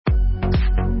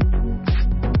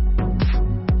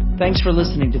Thanks for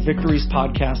listening to Victory's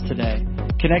podcast today.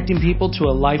 Connecting people to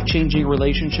a life-changing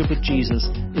relationship with Jesus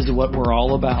is what we're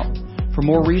all about. For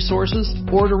more resources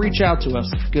or to reach out to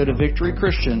us, go to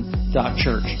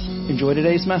victorychristian.church. Enjoy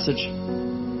today's message.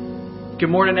 Good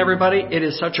morning, everybody. It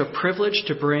is such a privilege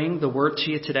to bring the word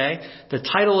to you today. The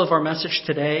title of our message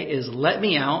today is Let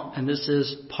Me Out, and this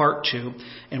is part 2.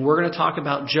 And we're going to talk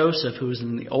about Joseph, who is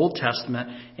in the Old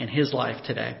Testament, and his life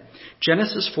today.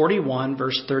 Genesis 41,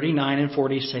 verse 39 and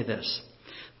 40 say this.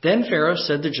 Then Pharaoh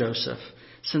said to Joseph,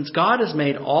 Since God has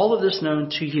made all of this known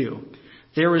to you,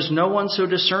 there is no one so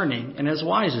discerning and as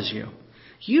wise as you.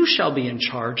 You shall be in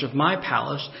charge of my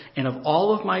palace and of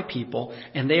all of my people,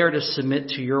 and they are to submit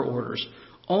to your orders.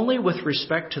 Only with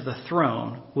respect to the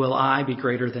throne will I be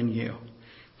greater than you.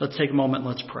 Let's take a moment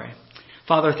and let's pray.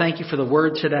 Father, thank you for the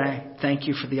word today. Thank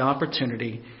you for the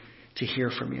opportunity to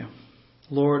hear from you.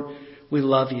 Lord, we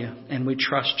love you and we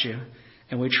trust you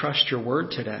and we trust your word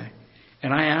today.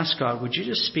 And I ask God, would you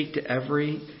just speak to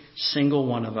every single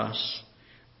one of us?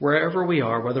 Wherever we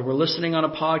are, whether we're listening on a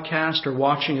podcast or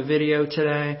watching a video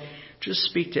today, just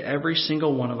speak to every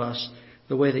single one of us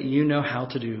the way that you know how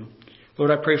to do.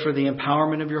 Lord, I pray for the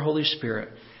empowerment of your Holy Spirit,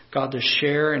 God, to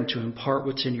share and to impart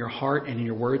what's in your heart and in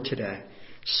your word today.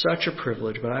 Such a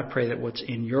privilege, but I pray that what's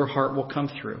in your heart will come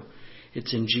through.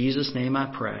 It's in Jesus' name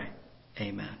I pray.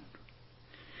 Amen.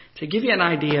 To give you an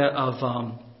idea of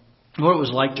what it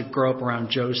was like to grow up around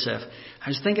Joseph, I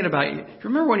was thinking about, you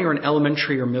remember when you were in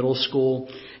elementary or middle school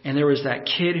and there was that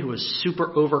kid who was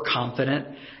super overconfident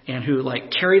and who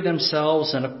carried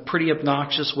themselves in a pretty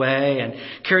obnoxious way and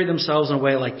carried themselves in a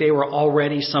way like they were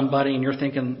already somebody, and you're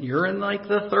thinking, you're in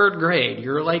the 3rd grade,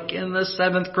 you're in the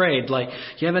 7th grade,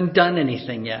 you haven't done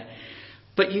anything yet.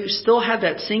 But you still had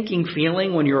that sinking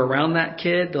feeling when you're around that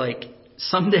kid,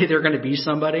 someday they're going to be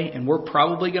somebody, and we're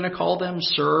probably going to call them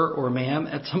sir or ma'am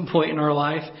at some point in our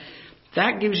life.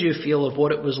 That gives you a feel of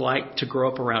what it was like to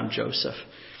grow up around Joseph.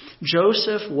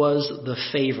 Joseph was the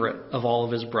favorite of all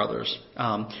of his brothers.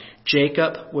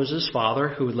 Jacob was his father,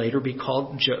 who would later be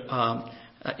called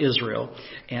Israel.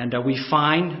 And we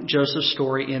find Joseph's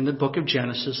story in the book of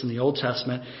Genesis in the Old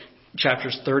Testament,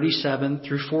 chapters 37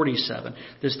 through 47.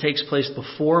 This takes place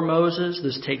before Moses.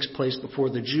 This takes place before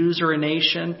the Jews are a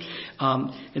nation.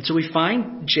 And so we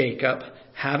find Jacob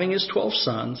having his 12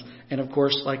 sons. And of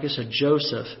course, like I said,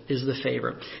 Joseph is the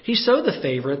favorite. He's so the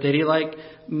favorite that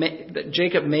that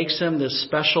Jacob makes him this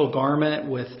special garment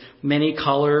with many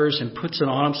colors and puts it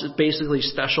on him. So it's basically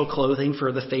special clothing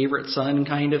for the favorite son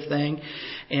kind of thing.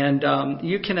 And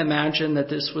you can imagine that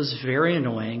this was very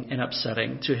annoying and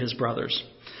upsetting to his brothers.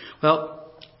 Well,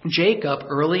 Joseph,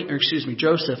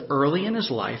 early in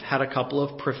his life, had a couple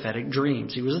of prophetic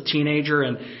dreams. He was a teenager,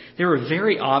 and they were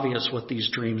very obvious what these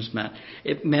dreams meant.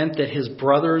 It meant that his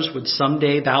brothers would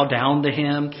someday bow down to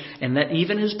him, and that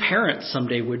even his parents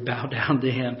someday would bow down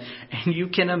to him. And you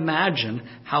can imagine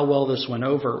how well this went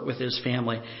over with his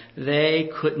family. They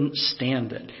couldn't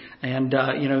stand it. And,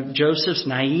 Joseph's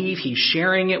naive. He's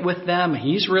sharing it with them.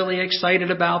 He's really excited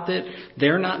about it.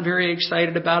 They're not very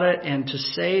excited about it. And to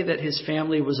say that his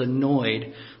family was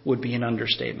annoyed would be an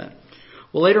understatement.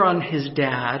 Well, later on, his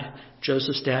dad,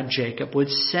 Joseph's dad, Jacob, would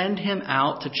send him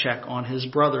out to check on his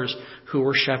brothers who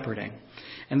were shepherding.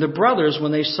 And the brothers,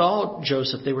 when they saw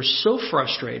Joseph, they were so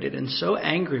frustrated and so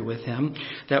angry with him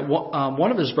that one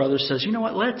of his brothers says, you know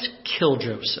what, let's kill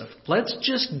Joseph. Let's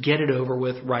just get it over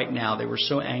with right now. They were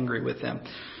so angry with him.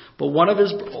 But one of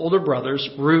his older brothers,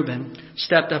 Reuben,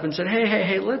 stepped up and said,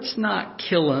 hey, let's not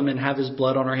kill him and have his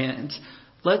blood on our hands.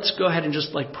 Let's go ahead and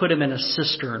just put him in a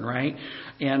cistern, right?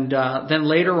 And then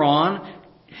later on,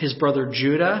 his brother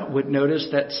Judah would notice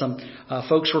that some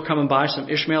folks were coming by, some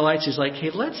Ishmaelites. He's like, hey,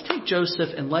 let's take Joseph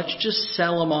and let's just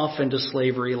sell him off into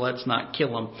slavery. Let's not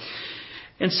kill him.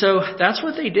 And so that's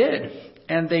what they did.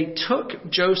 And they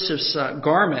took Joseph's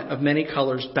garment of many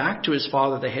colors back to his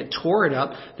father. They had tore it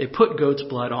up. They put goat's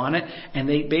blood on it. And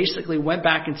they basically went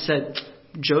back and said,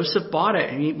 Joseph bought it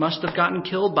and he must have gotten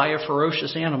killed by a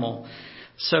ferocious animal.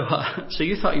 So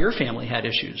you thought your family had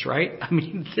issues, right? I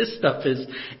mean, this stuff is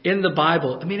in the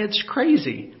Bible. I mean, it's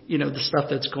crazy, the stuff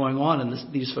that's going on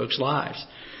in these folks' lives.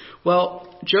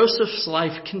 Well, Joseph's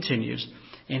life continues,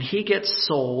 and he gets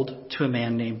sold to a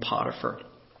man named Potiphar,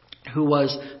 who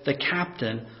was the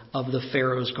captain of the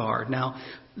Pharaoh's guard. Now,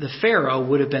 the Pharaoh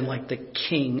would have been like the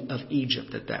king of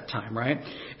Egypt at that time, right?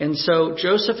 And so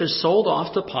Joseph is sold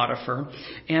off to Potiphar,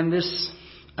 and this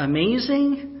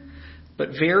amazing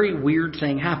but very weird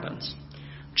thing happens.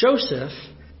 Joseph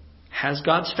has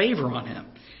God's favor on him.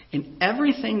 And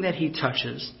everything that he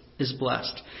touches is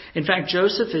blessed. In fact,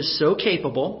 Joseph is so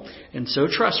capable and so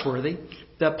trustworthy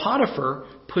that Potiphar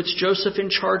puts Joseph in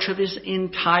charge of his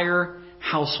entire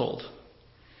household.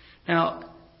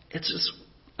 Now, it's this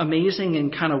amazing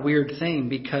and kind of weird thing,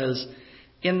 because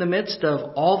in the midst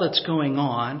of all that's going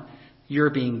on, you're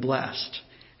being blessed.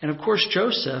 And of course,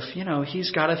 Joseph,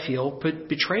 he's got to feel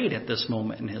betrayed at this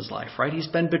moment in his life, right? He's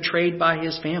been betrayed by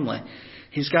his family.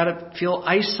 He's got to feel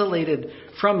isolated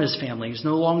from his family. He's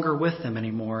no longer with them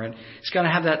anymore. And he's got to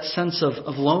have that sense of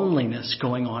loneliness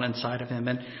going on inside of him.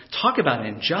 And talk about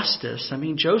injustice. I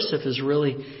mean, Joseph is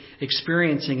really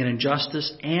experiencing an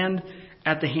injustice and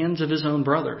at the hands of his own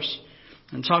brothers.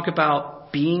 And talk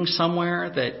about being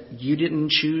somewhere that you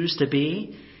didn't choose to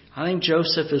be. I think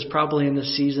Joseph is probably in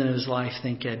this season of his life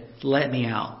thinking, let me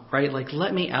out, right? Like,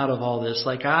 let me out of all this.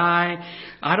 Like, I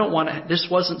don't want to, this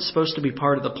wasn't supposed to be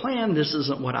part of the plan. This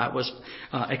isn't what I was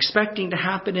expecting to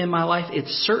happen in my life. It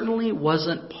certainly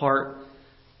wasn't part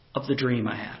of the dream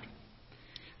I had.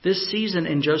 This season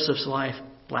in Joseph's life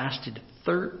lasted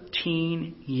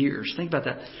 13 years. Think about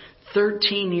that.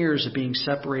 13 years of being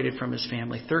separated from his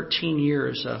family. 13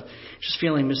 years of just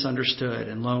feeling misunderstood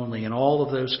and lonely and all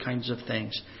of those kinds of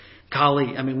things.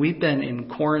 Golly, I mean, we've been in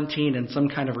quarantine and some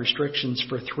kind of restrictions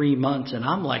for 3 months, and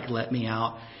I'm like, let me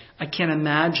out. I can't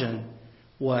imagine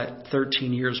what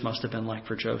 13 years must have been like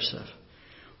for Joseph.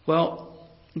 Well,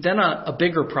 then a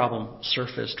bigger problem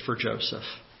surfaced for Joseph.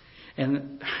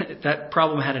 And that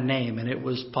problem had a name, and it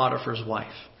was Potiphar's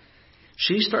wife.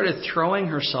 She started throwing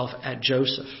herself at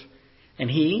Joseph. And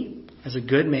he, as a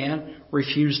good man,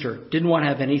 refused her, didn't want to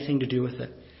have anything to do with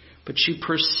it. But she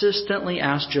persistently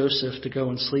asked Joseph to go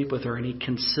and sleep with her, and he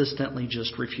consistently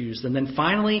just refused. And then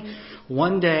finally,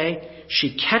 one day,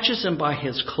 she catches him by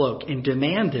his cloak and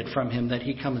demanded from him that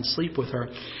he come and sleep with her.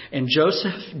 And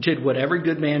Joseph did what every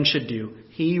good man should do.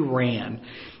 He ran.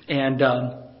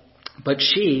 But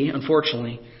she,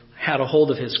 unfortunately, had a hold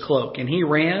of his cloak. And he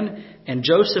ran, and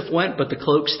Joseph went, but the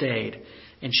cloak stayed.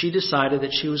 And she decided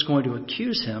that she was going to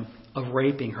accuse him of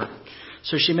raping her.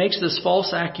 So she makes this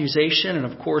false accusation.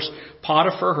 And of course,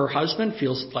 Potiphar, her husband,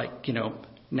 feels like,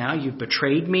 now you've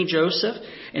betrayed me, Joseph.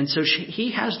 And so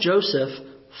he has Joseph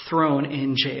thrown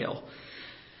in jail.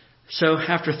 So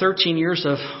after 13 years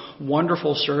of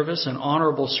wonderful service and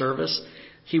honorable service,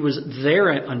 he was there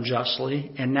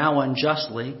unjustly. And now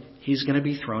unjustly, he's going to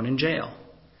be thrown in jail.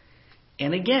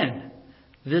 And again,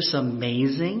 this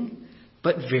amazing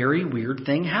but very weird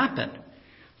thing happened.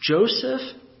 Joseph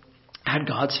had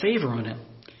God's favor on him,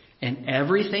 and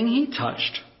everything he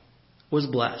touched was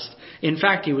blessed. In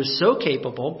fact, he was so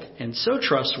capable and so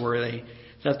trustworthy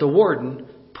that the warden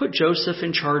put Joseph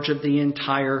in charge of the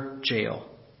entire jail.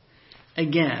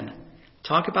 Again,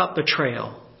 talk about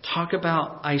betrayal. Talk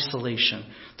about isolation.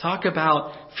 Talk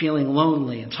about feeling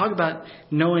lonely. And talk about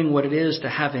knowing what it is to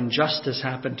have injustice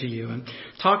happen to you. And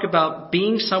talk about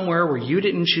being somewhere where you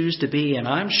didn't choose to be. And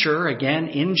I'm sure, again,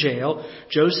 in jail,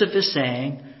 Joseph is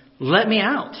saying, let me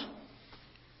out.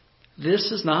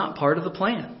 This is not part of the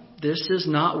plan. This is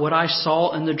not what I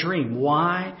saw in the dream.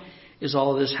 Why is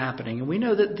all of this happening? And we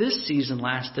know that this season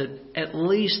lasted at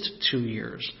least 2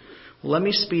 years. Well, let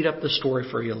me speed up the story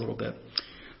for you a little bit.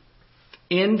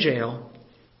 In jail,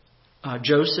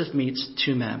 Joseph meets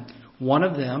 2 men. One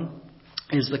of them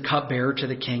is the cupbearer to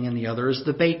the king, and the other is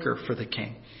the baker for the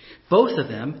king. Both of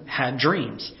them had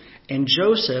dreams, and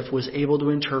Joseph was able to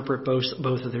interpret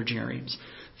both of their dreams.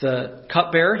 The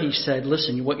cupbearer, he said,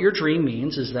 listen, what your dream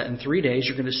means is that in 3 days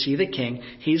you're going to see the king.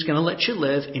 He's going to let you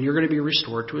live, and you're going to be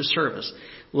restored to his service.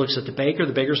 Looks at the baker.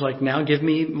 The baker's like, now give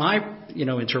me my,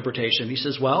 interpretation. He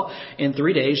says, well, in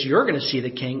 3 days you're going to see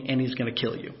the king, and he's going to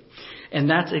kill you. And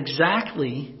that's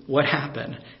exactly what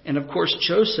happened. And of course,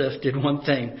 Joseph did one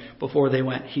thing before they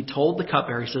went. He told the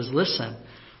cupbearer, he says, listen,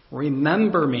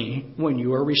 remember me when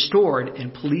you are restored,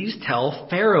 and please tell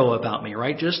Pharaoh about me,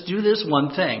 right? Just do this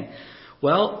one thing.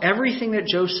 Well, everything that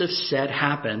Joseph said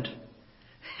happened.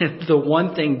 The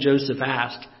one thing Joseph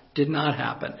asked did not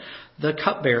happen. The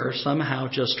cupbearer somehow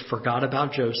just forgot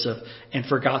about Joseph and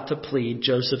forgot to plead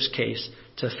Joseph's case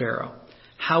to Pharaoh.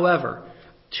 However,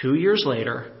 2 years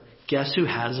later, guess who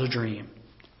has a dream?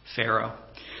 Pharaoh.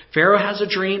 Pharaoh has a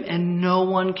dream and no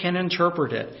one can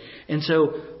interpret it. And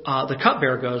so the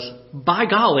cupbearer goes, by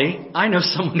golly, I know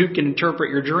someone who can interpret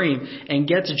your dream, and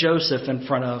gets Joseph in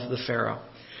front of the Pharaoh.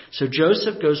 So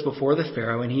Joseph goes before the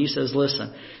Pharaoh and he says,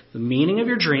 listen, the meaning of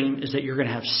your dream is that you're going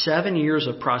to have 7 years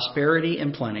of prosperity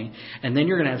and plenty, and then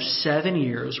you're going to have 7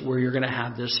 years where you're going to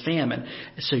have this famine.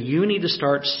 So you need to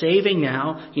start saving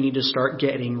now. You need to start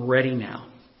getting ready now.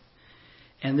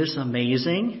 And this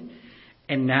amazing,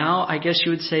 and now I guess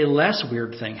you would say less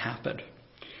weird thing happened.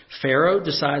 Pharaoh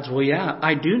decides, well, yeah,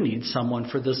 I do need someone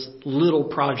for this little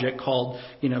project called,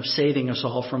 saving us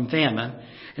all from famine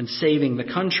and saving the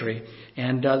country.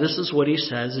 And this is what he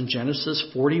says in Genesis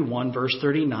 41, verse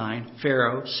 39,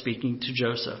 Pharaoh speaking to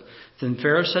Joseph. Then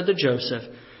Pharaoh said to Joseph,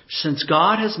 since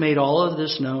God has made all of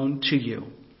this known to you,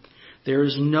 there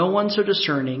is no one so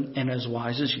discerning and as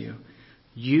wise as you.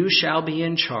 You shall be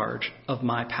in charge of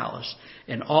my palace,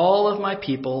 and all of my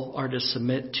people are to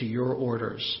submit to your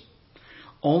orders.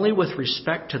 Only with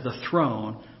respect to the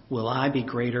throne will I be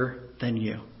greater than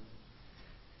you.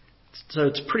 So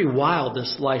it's pretty wild,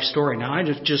 this life story. Now, I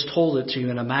just told it to you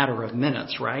in a matter of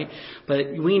minutes, right?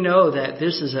 But we know that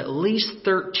this is at least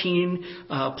 13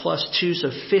 plus 2, so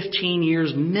 15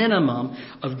 years minimum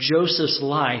of Joseph's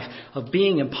life, of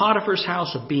being in Potiphar's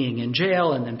house, of being in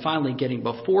jail, and then finally getting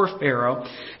before Pharaoh.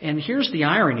 And here's the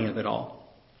irony of it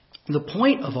all. The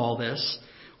point of all this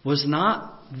was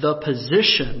not the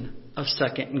position of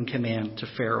second in command to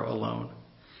Pharaoh alone.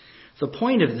 The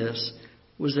point of this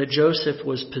was that Joseph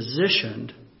was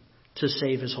positioned to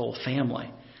save his whole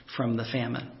family from the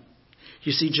famine.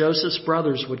 You see, Joseph's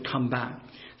brothers would come back.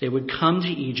 They would come to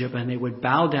Egypt and they would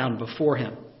bow down before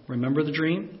him. Remember the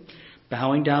dream?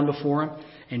 Bowing down before him.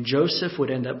 And Joseph would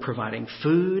end up providing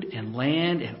food and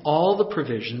land and all the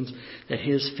provisions that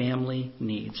his family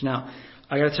needs. Now,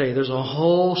 I got to tell you, there's a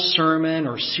whole sermon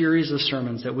or series of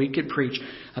sermons that we could preach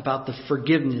about the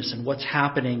forgiveness and what's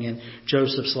happening in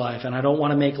Joseph's life. And I don't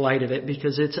want to make light of it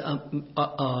because it's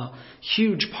a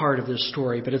huge part of this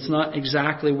story, but it's not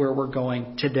exactly where we're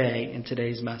going today in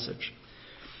today's message.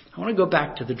 I want to go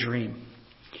back to the dream.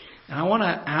 And I want to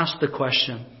ask the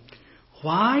question,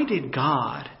 why did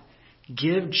God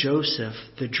give Joseph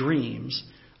the dreams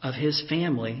of his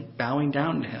family bowing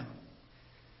down to him?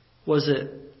 Was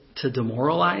it to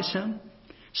demoralize him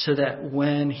so that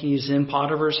when he's in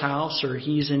Potiphar's house or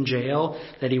he's in jail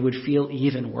that he would feel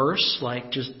even worse,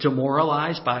 like just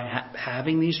demoralized by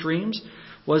having these dreams?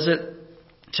 Was it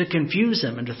to confuse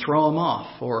him and to throw him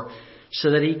off, or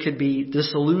so that he could be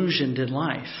disillusioned in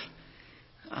life?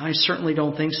 I certainly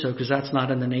don't think so, because that's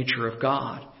not in the nature of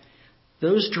God.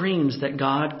 Those dreams that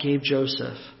God gave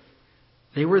Joseph,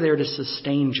 they were there to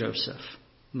sustain Joseph,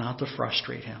 not to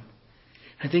frustrate him.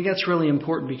 I think that's really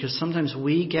important, because sometimes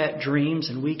we get dreams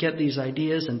and we get these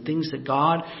ideas and things that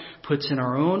God puts in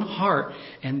our own heart,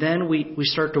 and then we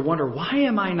start to wonder, why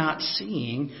am I not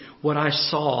seeing what I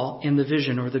saw in the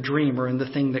vision or the dream or in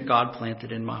the thing that God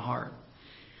planted in my heart?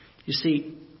 You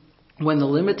see, when the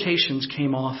limitations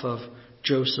came off of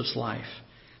Joseph's life,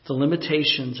 the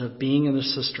limitations of being in the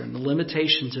cistern, the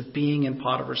limitations of being in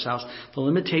Potiphar's house, the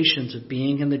limitations of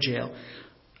being in the jail,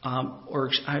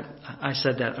 I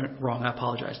said that wrong, I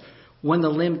apologize. When the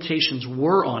limitations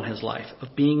were on his life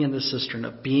of being in the cistern,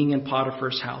 of being in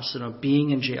Potiphar's house, and of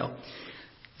being in jail,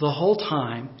 the whole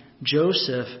time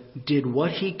Joseph did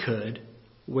what he could,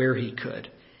 where he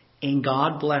could. And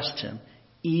God blessed him,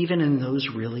 even in those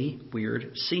really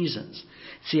weird seasons.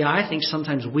 See, I think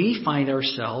sometimes we find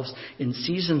ourselves in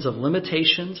seasons of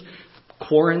limitations,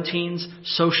 quarantines,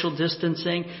 social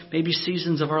distancing, maybe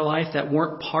seasons of our life that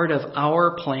weren't part of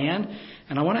our plan.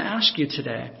 And I want to ask you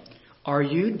today, are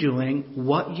you doing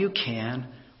what you can,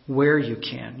 where you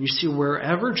can? You see,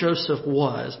 wherever Joseph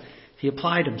was, he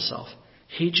applied himself.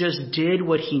 He just did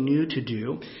what he knew to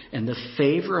do, and the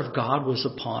favor of God was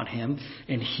upon him,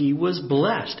 and he was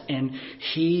blessed, and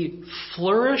he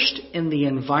flourished in the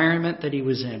environment that he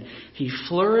was in. He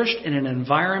flourished in an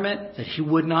environment that he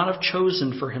would not have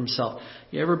chosen for himself.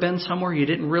 You ever been somewhere you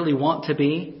didn't really want to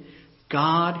be?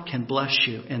 God can bless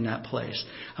you in that place.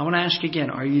 I want to ask you again,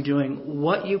 are you doing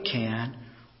what you can,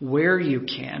 where you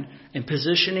can, and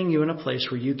positioning you in a place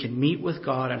where you can meet with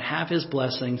God and have His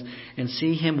blessings and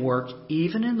see Him work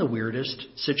even in the weirdest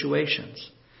situations?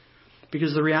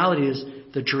 Because the reality is,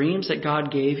 the dreams that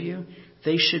God gave you,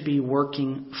 they should be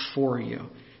working for you.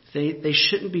 They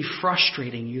shouldn't be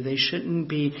frustrating you. They shouldn't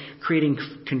be creating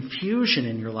confusion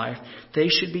in your life. They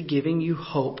should be giving you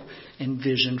hope and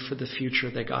vision for the future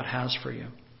that God has for you.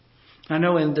 I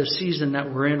know in the season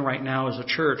that we're in right now as a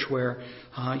church where,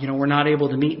 we're not able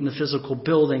to meet in the physical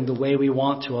building the way we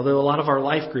want to, although a lot of our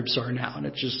life groups are now, and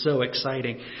it's just so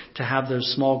exciting to have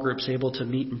those small groups able to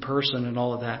meet in person and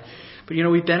all of that. But,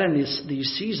 we've been in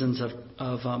these seasons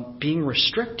of being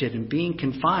restricted and being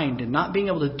confined and not being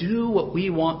able to do what we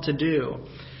want to do.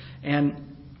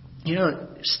 And,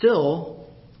 still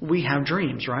we have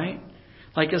dreams, right?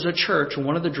 Like as a church,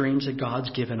 one of the dreams that God's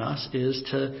given us is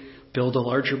to build a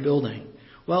larger building.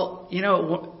 Well,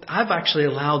 I've actually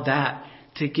allowed that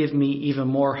to give me even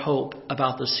more hope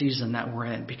about the season that we're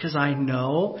in, because I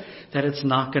know that it's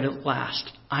not going to last.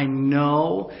 I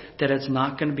know that it's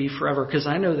not going to be forever, because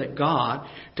I know that God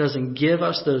doesn't give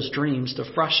us those dreams to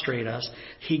frustrate us.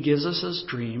 He gives us those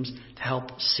dreams to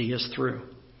help see us through.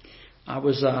 I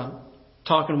was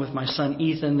talking with my son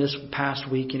Ethan this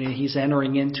past week, and he's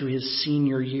entering into his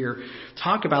senior year.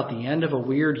 Talk about the end of a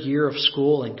weird year of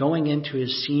school and going into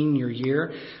his senior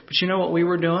year. But you know what we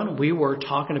were doing? We were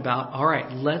talking about, all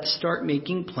right, let's start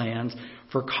making plans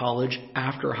for college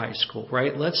after high school,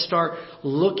 right? Let's start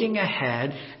looking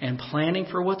ahead and planning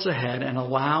for what's ahead and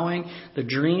allowing the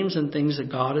dreams and things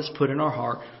that God has put in our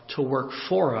heart to work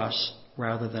for us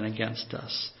rather than against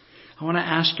us. I want to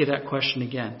ask you that question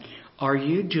again. Are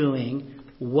you doing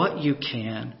what you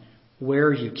can,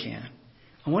 where you can?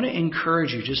 I want to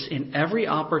encourage you just in every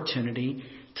opportunity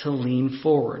to lean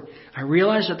forward. I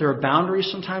realize that there are boundaries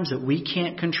sometimes that we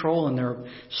can't control, and there are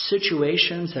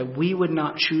situations that we would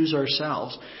not choose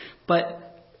ourselves.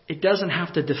 But it doesn't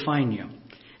have to define you.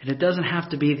 And it doesn't have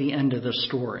to be the end of the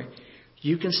story.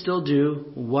 You can still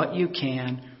do what you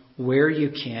can, where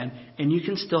you can, and you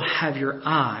can still have your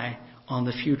eye on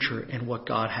the future and what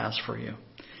God has for you.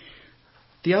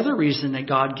 The other reason that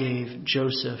God gave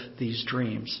Joseph these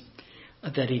dreams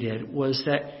that he did was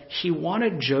that he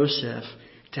wanted Joseph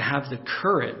to have the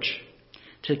courage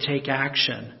to take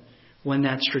action when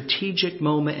that strategic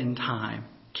moment in time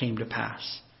came to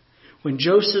pass. When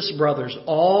Joseph's brothers,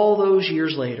 all those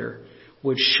years later,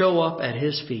 would show up at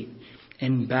his feet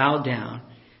and bow down,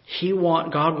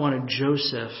 God wanted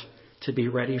Joseph to be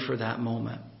ready for that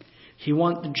moment. He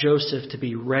wanted Joseph to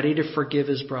be ready to forgive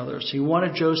his brothers. He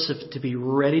wanted Joseph to be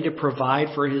ready to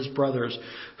provide for his brothers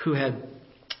who had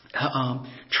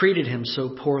treated him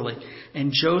so poorly.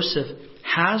 And Joseph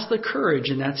has the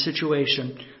courage in that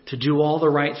situation to do all the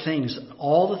right things,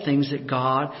 all the things that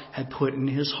God had put in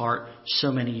his heart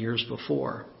so many years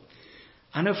before.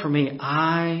 I know for me,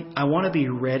 I want to be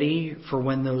ready for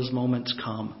when those moments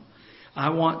come. I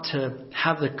want to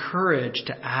have the courage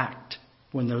to act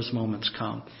when those moments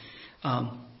come.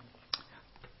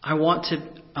 I want to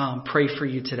pray for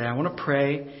you today. I want to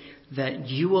pray that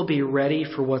you will be ready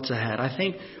for what's ahead. I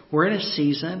think we're in a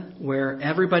season where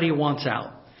everybody wants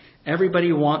out.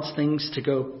 Everybody wants things to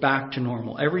go back to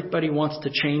normal. Everybody wants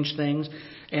to change things.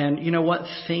 And you know what?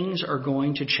 Things are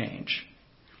going to change.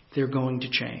 They're going to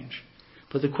change.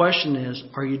 But the question is,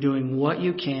 are you doing what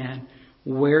you can,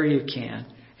 where you can?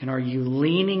 And are you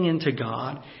leaning into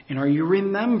God? And are you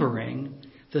remembering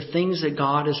the things that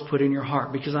God has put in your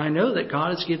heart? Because I know that God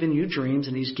has given you dreams,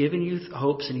 and He's given you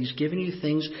hopes, and He's given you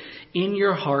things in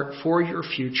your heart for your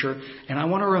future. And I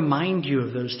want to remind you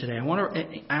of those today. I want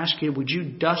to ask you, would you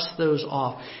dust those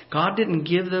off? God didn't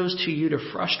give those to you to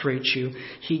frustrate you.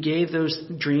 He gave those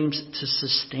dreams to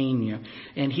sustain you.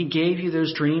 And He gave you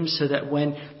those dreams so that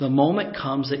when the moment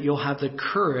comes that you'll have the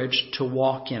courage to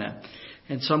walk in it.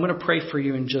 And so I'm going to pray for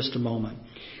you in just a moment.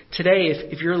 Today,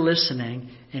 if you're listening,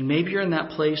 and maybe you're in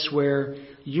that place where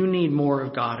you need more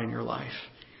of God in your life,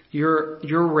 you're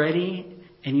ready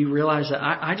and you realize that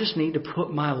I just need to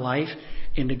put my life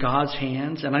into God's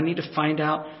hands, and I need to find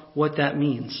out what that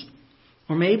means.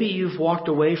 Or maybe you've walked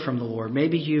away from the Lord.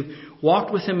 Maybe you've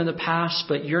walked with Him in the past,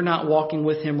 but you're not walking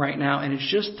with Him right now, and it's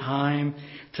just time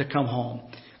to come home.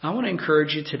 I want to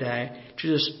encourage you today to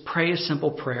just pray a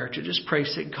simple prayer, to just pray,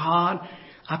 say, God,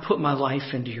 I put my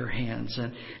life into your hands,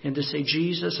 and to say,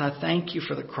 Jesus, I thank you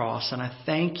for the cross, and I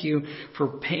thank you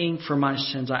for paying for my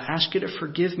sins. I ask you to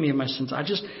forgive me of my sins. I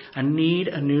need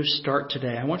a new start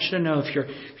today. I want you to know if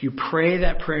you pray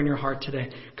that prayer in your heart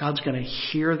today, God's going to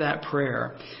hear that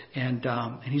prayer, and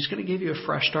He's going to give you a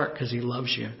fresh start because He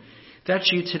loves you. If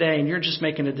that's you today and you're just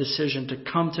making a decision to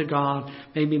come to God,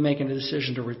 maybe making a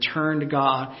decision to return to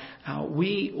God,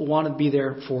 we want to be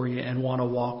there for you and want to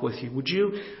walk with you. Would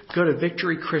you go to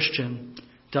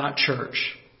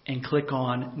victorychristian.church and click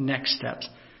on Next Steps?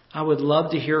 I would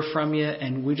love to hear from you,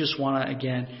 and we just want to,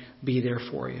 again, be there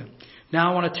for you.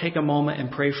 Now I want to take a moment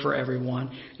and pray for everyone,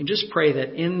 and just pray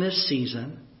that in this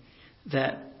season,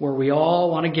 that where we all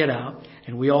want to get out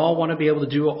and we all want to be able to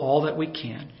do all that we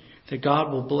can, that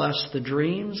God will bless the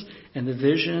dreams and the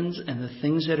visions and the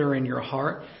things that are in your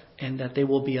heart, and that they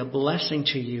will be a blessing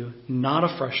to you, not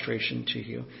a frustration to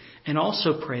you. And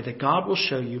also pray that God will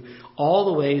show you all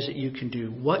the ways that you can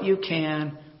do what you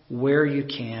can, where you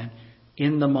can,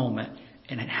 in the moment,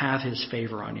 and have His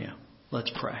favor on you.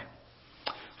 Let's pray.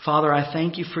 Father, I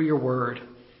thank you for your word.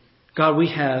 God, we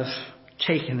have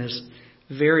taken this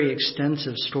very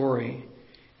extensive story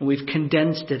and we've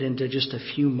condensed it into just a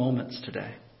few moments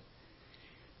today.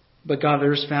 But God,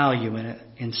 there's value in it,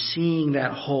 in seeing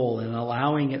that hole and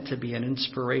allowing it to be an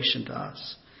inspiration to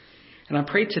us. And I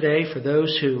pray today for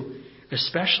those who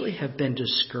especially have been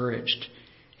discouraged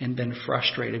and been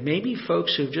frustrated. Maybe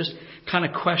folks who've just kind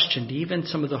of questioned even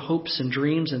some of the hopes and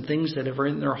dreams and things that are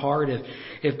in their heart.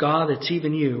 If God, it's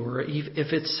even you, or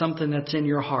if it's something that's in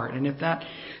your heart. And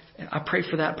I pray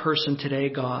for that person today,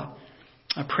 God.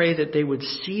 I pray that they would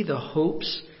see the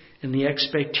hopes and the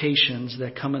expectations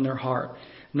that come in their heart,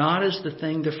 not as the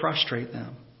thing to frustrate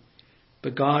them,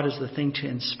 but God as the thing to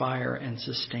inspire and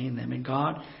sustain them. And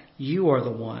God, you are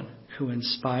the one who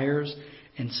inspires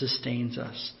and sustains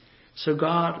us. So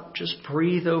God, just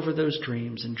breathe over those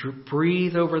dreams and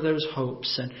breathe over those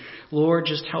hopes. And Lord,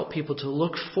 just help people to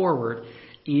look forward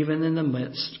even in the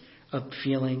midst of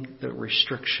feeling the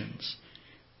restrictions.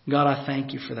 God, I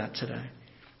thank you for that today.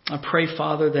 I pray,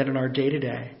 Father, that in our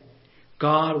day-to-day,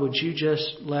 God, would you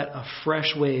just let a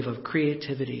fresh wave of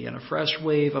creativity and a fresh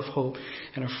wave of hope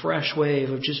and a fresh wave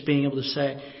of just being able to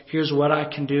say, here's what I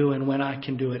can do and when I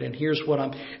can do it. And here's what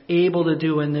I'm able to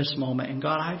do in this moment. And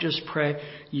God, I just pray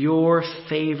your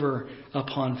favor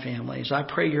upon families. I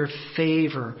pray your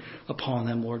favor upon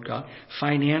them, Lord God.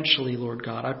 Financially, Lord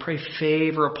God. I pray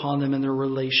favor upon them in their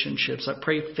relationships. I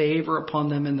pray favor upon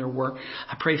them in their work.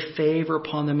 I pray favor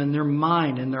upon them in their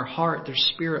mind, in their heart, their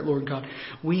spirit, Lord God.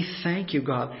 We thank you,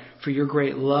 God, for your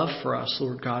great love for us,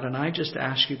 Lord God. And I just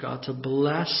ask you, God, to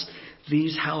bless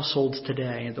these households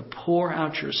today and to pour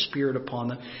out your Spirit upon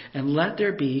them. And let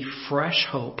there be fresh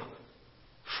hope.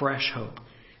 Fresh hope.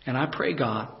 And I pray,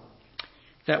 God,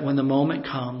 that when the moment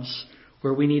comes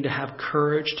where we need to have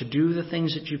courage to do the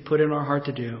things that you've put in our heart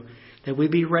to do, that we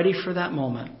be ready for that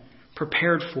moment,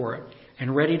 prepared for it,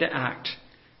 and ready to act,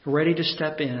 ready to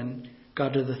step in,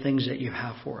 God, to the things that you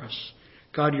have for us.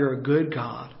 God, you're a good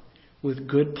God with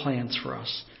good plans for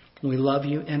us. We love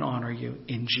you and honor you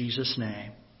in Jesus'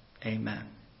 name. Amen.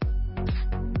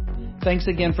 Thanks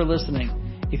again for listening.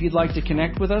 If you'd like to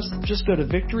connect with us, just go to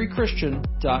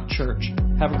victorychristian.church.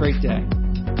 Have a great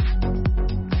day.